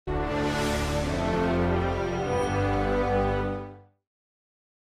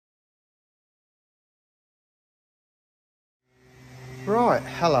Right,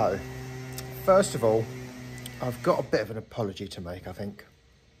 hello. First of all, I've got a bit of an apology to make, I think.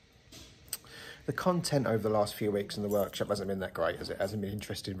 The content over the last few weeks in the workshop hasn't been that great, as it hasn't been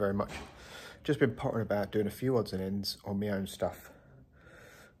interesting very much. Just been pottering about doing a few odds and ends on my own stuff.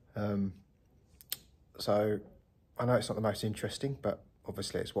 So I know it's not the most interesting, but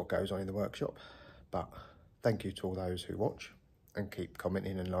obviously it's what goes on in the workshop. But thank you to all those who watch and keep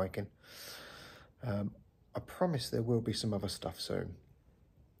commenting and liking. I promise there will be some other stuff soon.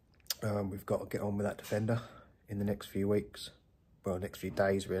 We've got to get on with that Defender in the next few weeks. Well, next few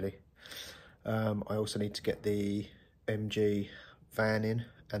days, really. I also need to get the MG van in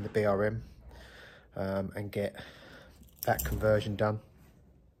and the BRM and get that conversion done.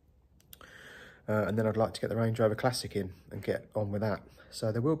 And then I'd like to get the Range Rover Classic in and get on with that.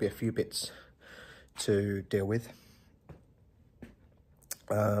 So there will be a few bits to deal with.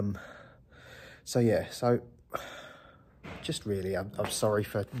 So yeah, so just really, I'm sorry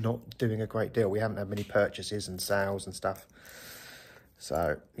for not doing a great deal. We haven't had many purchases and sales and stuff.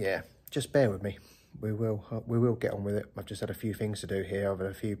 So yeah, just bear with me. We will get on with it. I've just had a few things to do here. I've had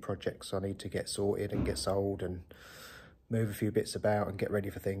a few projects I need to get sorted and get sold and move a few bits about and get ready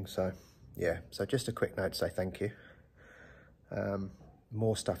for things. So yeah, so just a quick note to say thank you.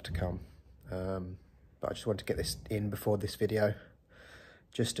 More stuff to come. But I just want to get this in before this video,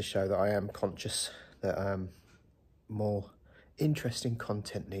 just to show that I am conscious that more interesting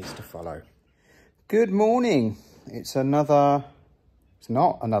content needs to follow. Good morning. It's not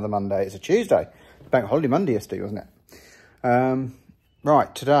another Monday, it's a Tuesday. Bank holiday Monday yesterday, wasn't it?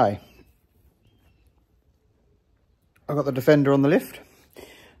 Right, today I've got the Defender on the lift.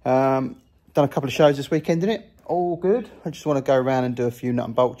 Done a couple of shows this weekend, didn't it? All good. I just want to go around and do a few nut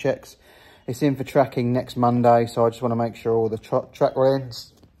and bolt checks. It's in for tracking next Monday, so I just want to make sure all the track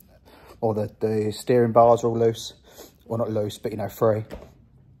ends or the steering bars are all loose. Well, not loose, but, you know, free.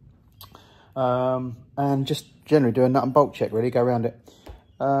 And just generally do a nut and bolt check, really, go around it.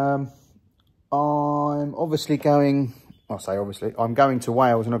 I'm obviously going, I'm going to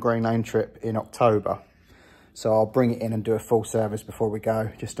Wales on a Green Lane trip in October. So I'll bring it in and do a full service before we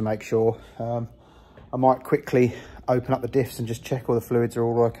go, just to make sure. I might quickly open up the diffs and just check all the fluids are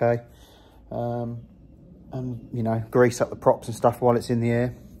all okay. And, you know, grease up the props and stuff while it's in the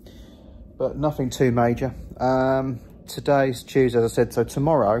air. But nothing too major. Today's Tuesday, as I said, so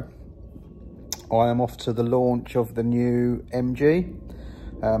tomorrow I am off to the launch of the new MG.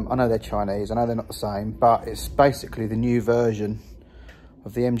 I know they're Chinese, I know they're not the same, but it's basically the new version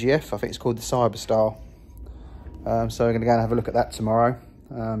of the MGF. I think it's called the Cyberstar. So we're going to go and have a look at that tomorrow.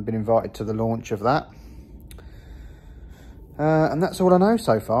 Been invited to the launch of that. And that's all I know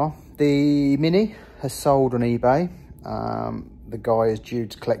so far. The Mini has sold on eBay. The guy is due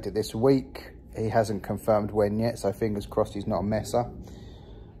to collect it this week. He hasn't confirmed when yet, so fingers crossed he's not a messer.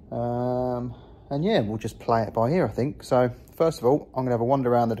 And yeah, we'll just play it by ear, I think. So first of all, I'm going to have a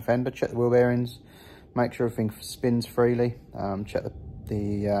wander around the Defender, check the wheel bearings, make sure everything spins freely, check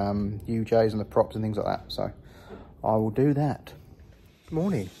the UJs and the props and things like that. So I will do that. Good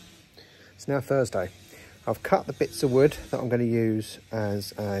morning. It's now Thursday. I've cut the bits of wood that I'm going to use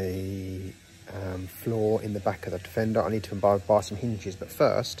as a floor in the back of the Defender. I need to buy some hinges, but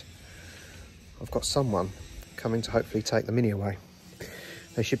first I've got someone coming to hopefully take the Mini away.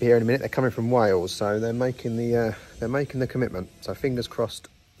 They should be here in a minute. They're coming from Wales, so they're making the commitment. So fingers crossed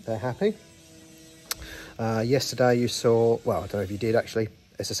they're happy. Yesterday you saw, well, I don't know if you did actually,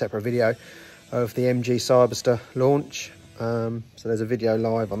 it's a separate video of the MG Cyberstar launch. So there's a video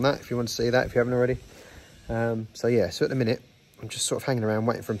live on that if you want to see that, if you haven't already. So yeah, so at the minute I'm just sort of hanging around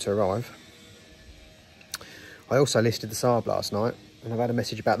waiting for him to arrive. I also listed the Saab last night, and I've had a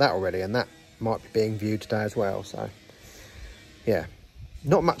message about that already, and that might be being viewed today as well. So yeah,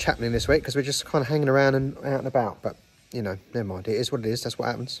 not much happening this week because we're just kind of hanging around and out and about, but you know, never mind, it is what it is, that's what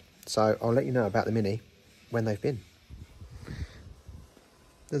happens. So I'll let you know about the Mini when they've been.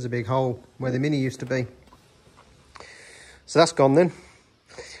 There's a big hole where the Mini used to be. So that's gone then.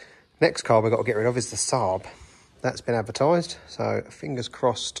 Next car we've got to get rid of is the Saab. That's been advertised, so fingers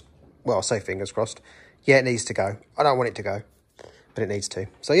crossed. Well, I'll say fingers crossed. Yeah, it needs to go. I don't want it to go, but it needs to.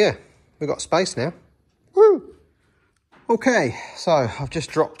 So yeah, we've got space now. Woo! Okay, so I've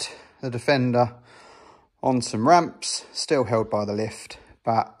just dropped the Defender on some ramps, still held by the lift,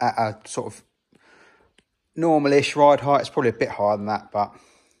 but at a sort of normal-ish ride height. It's probably a bit higher than that, but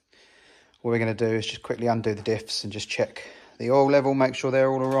what we're going to do is just quickly undo the diffs and just check the oil level, make sure they're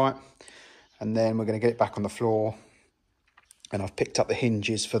all right. And then we're going to get it back on the floor. And I've picked up the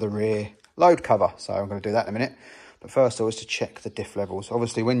hinges for the rear load cover, so I'm going to do that in a minute. But first I was to check the diff levels.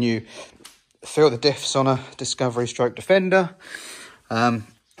 Obviously when you fill the diffs on a Discovery stroke Defender,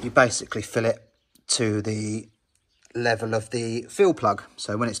 You basically fill it to the level of the fuel plug.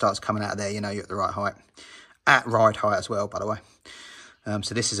 So when it starts coming out of there, you know you're at the right height. At ride height as well, by the way.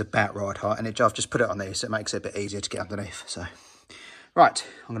 So this is about ride height, and I've just put it on there, so it makes it a bit easier to get underneath. So, right,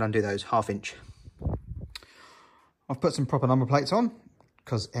 I'm going to undo those 1/2 inch. I've put some proper number plates on,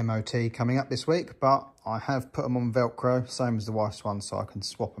 because MOT coming up this week, but I have put them on Velcro, same as the wife's one, so I can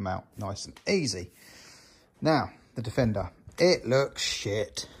swap them out nice and easy. Now, the Defender. It looks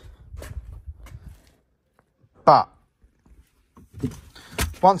shit. But,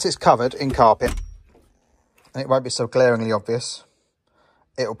 once it's covered in carpet, and it won't be so glaringly obvious,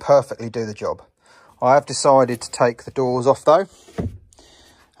 it'll perfectly do the job. I have decided to take the doors off though,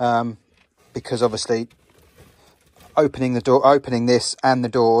 because obviously opening this and the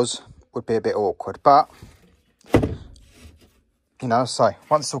doors would be a bit awkward. But you know, so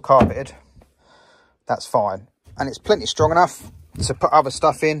once it's all carpeted, that's fine, and it's plenty strong enough to put other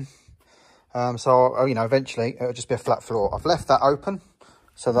stuff in. So you know, eventually it'll just be a flat floor. I've left that open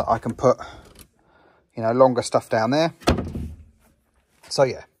so that I can put, you know, longer stuff down there. So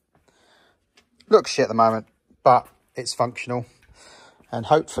yeah, looks shit at the moment, but it's functional, and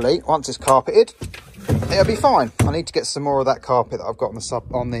hopefully once it's carpeted, it'll be fine. I need to get some more of that carpet that I've got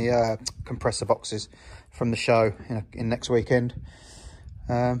on the compressor boxes from the show in next weekend.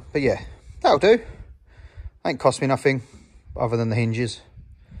 But yeah, that'll do. Ain't cost me nothing other than the hinges,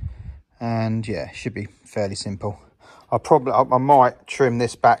 and yeah, should be fairly simple. I might trim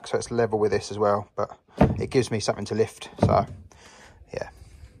this back so it's level with this as well, but it gives me something to lift. So yeah,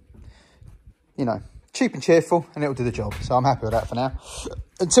 you know, cheap and cheerful, and it'll do the job. So I'm happy with that for now,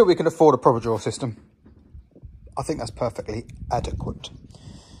 until we can afford a proper drawer system. I think that's perfectly adequate.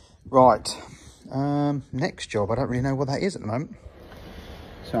 Right, next job, I don't really know what that is at the moment.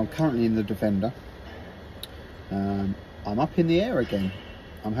 So I'm currently in the Defender. I'm up in the air again.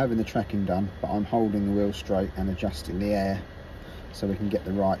 I'm having the tracking done, but I'm holding the wheel straight and adjusting the air so we can get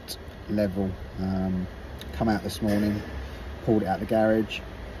the right level. Come out this morning, pulled it out the garage,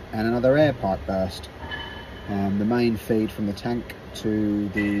 and another air pipe burst. The main feed from the tank to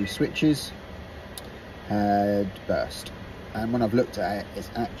the switches had burst, and when I've looked at it,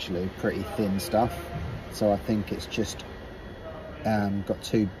 it's actually pretty thin stuff, so I think it's just got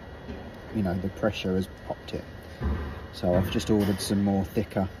too, you know, the pressure has popped it. So I've just ordered some more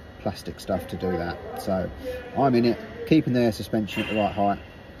thicker plastic stuff to do that. So I'm in it, keeping the air suspension at the right height,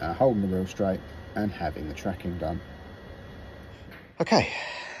 holding the wheel straight, and having the tracking done. Okay,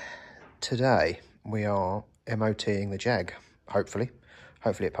 today we are MOTing the Jag, hopefully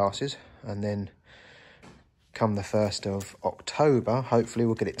it passes, and then come the 1st of October, hopefully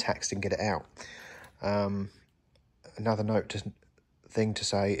we'll get it taxed and get it out. Another thing to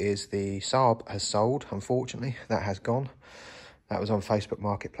say is the Saab has sold, unfortunately. That has gone. That was on Facebook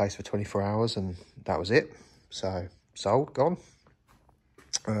Marketplace for 24 hours and that was it. So sold, gone.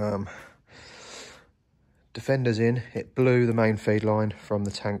 Defender's in. It blew the main feed line from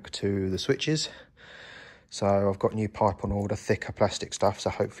the tank to the switches. So I've got new pipe on order, thicker plastic stuff, so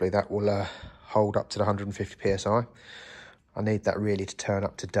hopefully that will hold up to the 150 PSI. I need that really to turn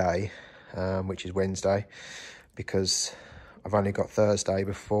up today, which is Wednesday, because I've only got Thursday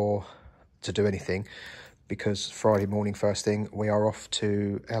before to do anything, because Friday morning first thing we are off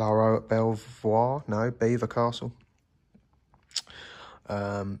to LRO at Belvoir Castle.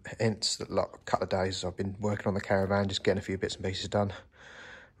 Hence a couple of days I've been working on the caravan, just getting a few bits and pieces done,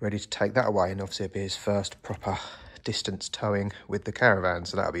 ready to take that away, and obviously it'll be his first proper distance towing with the caravan,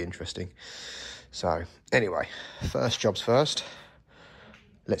 so that'll be interesting. So anyway, first jobs first,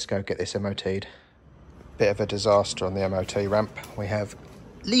 let's go get this MOT'd. Bit of a disaster on the MOT ramp. We have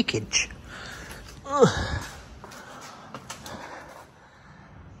leakage. Ugh.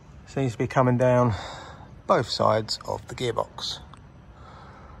 Seems to be coming down both sides of the gearbox.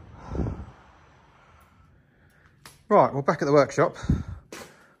 Right, we're back at the workshop.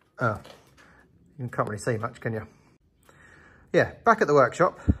 You can't really see much, can you? Yeah, back at the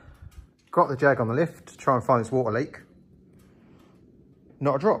workshop. Got the Jag on the lift to try and find this water leak.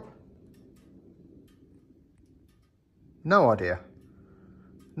 Not a drop. No idea.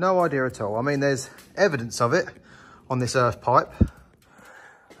 No idea at all. I mean, there's evidence of it on this earth pipe.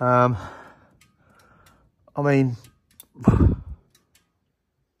 I mean,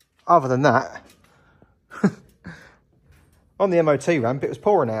 other than that, on the MOT ramp, it was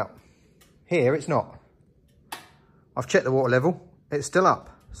pouring out. Here, it's not. I've checked the water level. It's still up.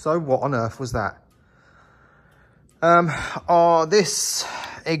 So what on earth was that? This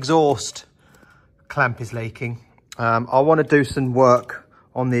exhaust clamp is leaking. I want to do some work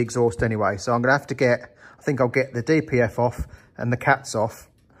on the exhaust anyway, so I'm going to have to I think I'll get the DPF off and the cat's off,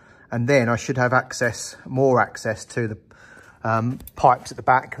 and then I should have more access to the pipes at the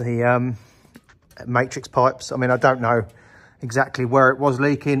back, the matrix pipes. I mean, I don't know exactly where it was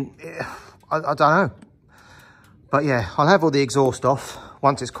leaking. I don't know. But yeah, I'll have all the exhaust off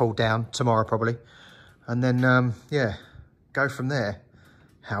once it's cooled down, tomorrow probably. And then, yeah, go from there.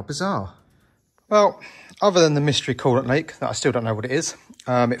 How bizarre. Well, other than the mystery coolant leak, that I still don't know what it is,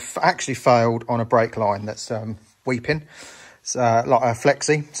 it actually failed on a brake line that's weeping. It's like a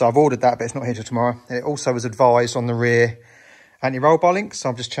flexi. So I've ordered that, but it's not here till tomorrow. And it also was advised on the rear anti-roll bar links, so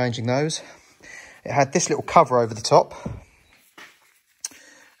I'm just changing those. It had this little cover over the top.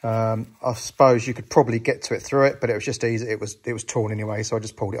 I suppose you could probably get to it through it, but it was just easy. It was torn anyway, so I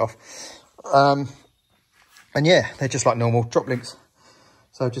just pulled it off. And yeah, they're just like normal drop links.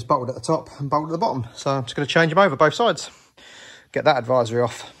 So just bolted at the top and bolted at the bottom. So I'm just going to change them over both sides. Get that advisory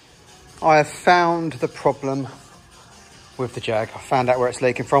off. I have found the problem with the Jag. I found out where it's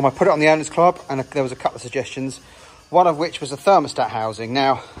leaking from. I put it on the Owners Club and there was a couple of suggestions. One of which was a thermostat housing.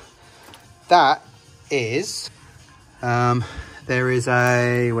 Now, that is... there is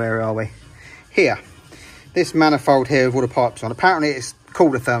a... Where are we? Here. This manifold here with all the pipes on. Apparently it's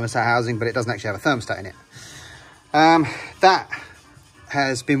called a thermostat housing, but it doesn't actually have a thermostat in it. That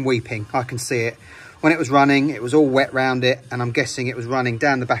has been weeping. I can see it. When it was running, it was all wet round it, and I'm guessing it was running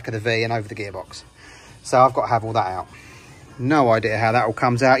down the back of the V and over the gearbox. So I've got to have all that out. No idea how that all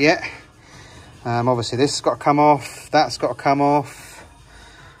comes out yet. Obviously this has got to come off. That's got to come off.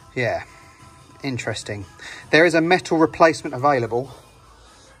 Yeah, interesting. There is a metal replacement available.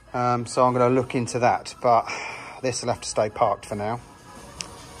 So I'm going to look into that, but this will have to stay parked for now.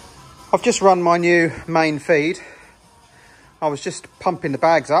 I've just run my new main feed. I was just pumping the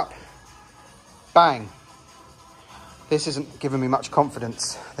bags up. Bang. This isn't giving me much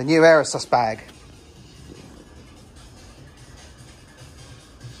confidence. The new Aerosus bag.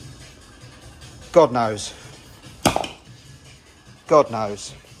 God knows. God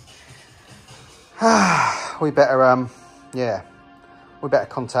knows. We better, yeah, we better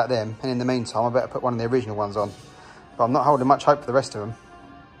contact them. And in the meantime, I better put one of the original ones on. But I'm not holding much hope for the rest of them.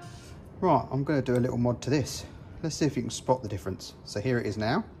 Right, I'm going to do a little mod to this. Let's see if you can spot the difference. So here it is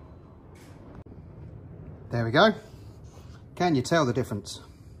now. There we go. Can you tell the difference?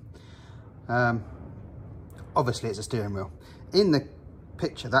 Obviously it's a steering wheel. In the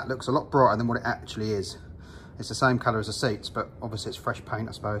picture that looks a lot brighter than what it actually is. It's the same colour as the seats, but obviously it's fresh paint,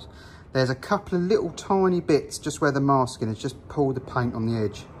 I suppose. There's a couple of little tiny bits just where the masking is, just pulled the paint on the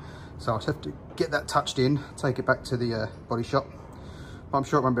edge. So I'll just have to get that touched in, take it back to the body shop. But I'm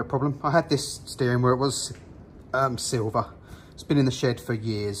sure it won't be a problem. I had this steering wheel, it was silver. It's been in the shed for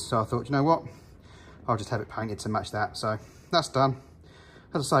years, so I thought, you know what? I'll just have it painted to match that. So that's done.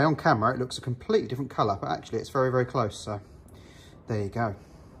 As I say, on camera it looks a completely different colour, but actually it's very, very close. So there you go.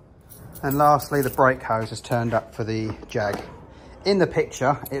 And lastly, the brake hose has turned up for the Jag. In the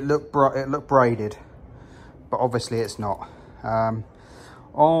picture, it looked braided, but obviously it's not.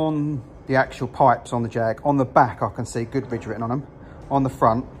 On the actual pipes on the Jag, on the back I can see Goodridge written on them. On the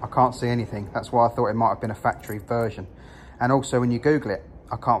front, I can't see anything. That's why I thought it might have been a factory version. And also when you Google it,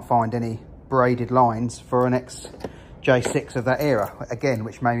 I can't find any braided lines for an XJ6 of that era. Again,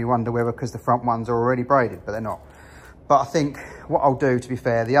 which made me wonder whether because the front ones are already braided, but they're not. But I think what I'll do, to be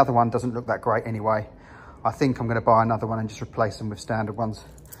fair, the other one doesn't look that great anyway. I think I'm going to buy another one and just replace them with standard ones,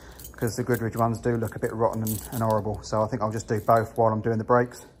 because the Goodridge ones do look a bit rotten and horrible. So I think I'll just do both while I'm doing the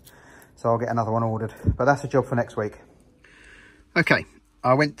brakes. So I'll get another one ordered. But that's a job for next week. Okay,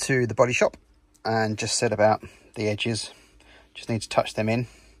 I went to the body shop and just said about the edges. Just need to touch them in.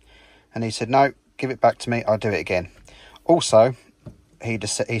 And he said, no, give it back to me. I'll do it again. Also, he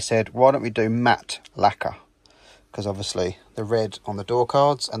said, why don't we do matte lacquer? Because obviously the red on the door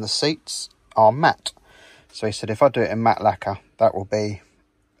cards and the seats are matte. So he said, if I do it in matte lacquer, that will be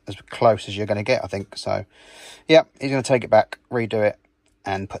as close as you're going to get, I think. So, yeah, he's going to take it back, redo it,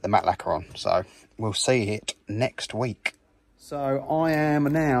 and put the matte lacquer on. So we'll see it next week. So I am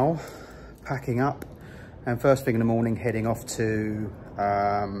now packing up, and first thing in the morning heading off to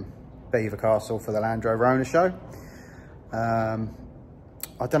Belvoir Castle for the Land Rover Owner Show.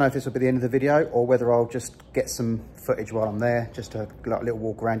 I don't know if this will be the end of the video or whether I'll just get some footage while I'm there, just a little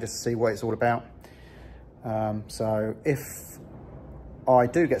walk around just to see what it's all about. So if I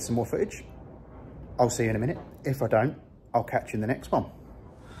do get some more footage, I'll see you in a minute. If I don't, I'll catch you in the next one.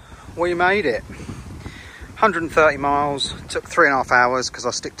 We made it. 130 miles, took 3.5 hours because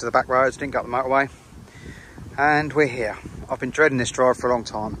I stick to the back roads, didn't go up the motorway. And we're here. I've been dreading this drive for a long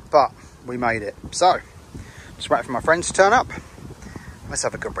time, but we made it. So, just waiting for my friends to turn up. Let's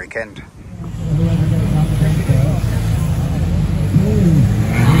have a good weekend.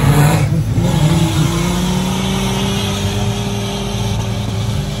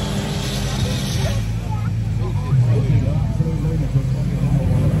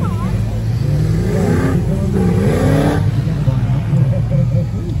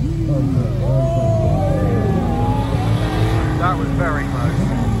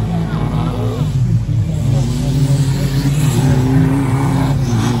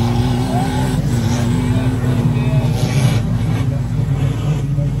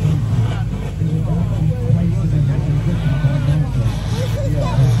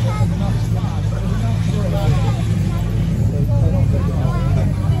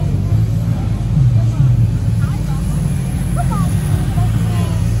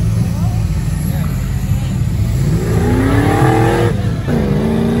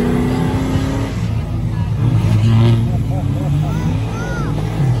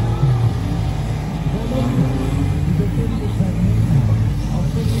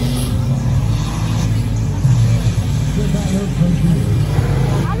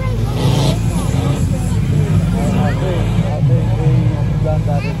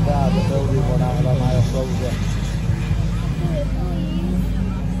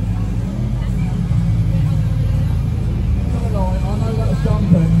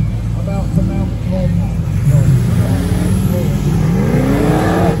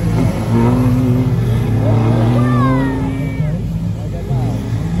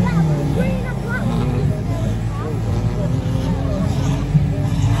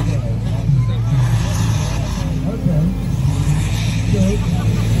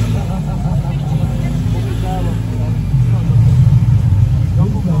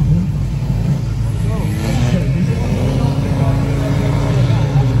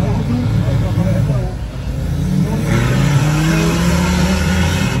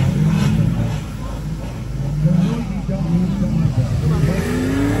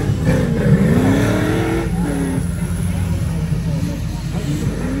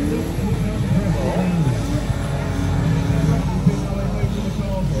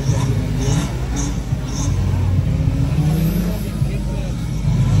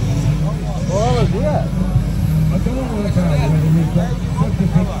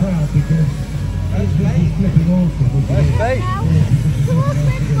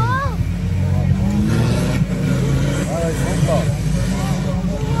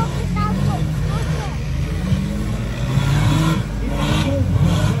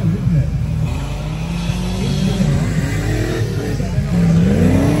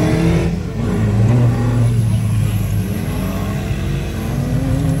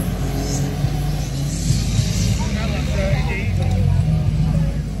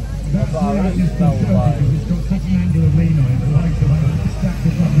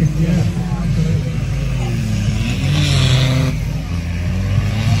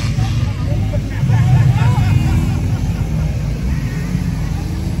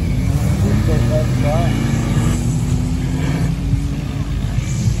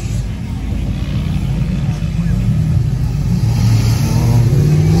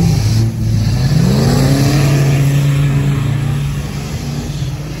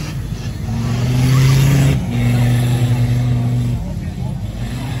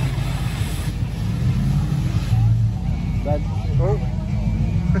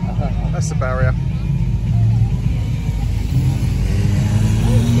 That's the barrier.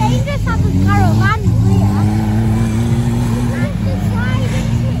 It's dangerous having caravans here.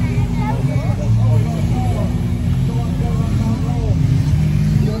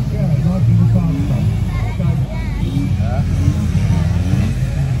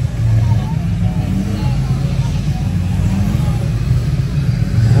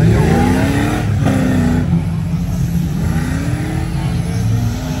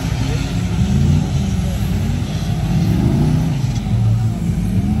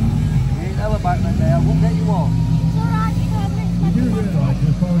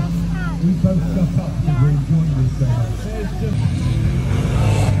 We both stuck up to enjoy this. There's just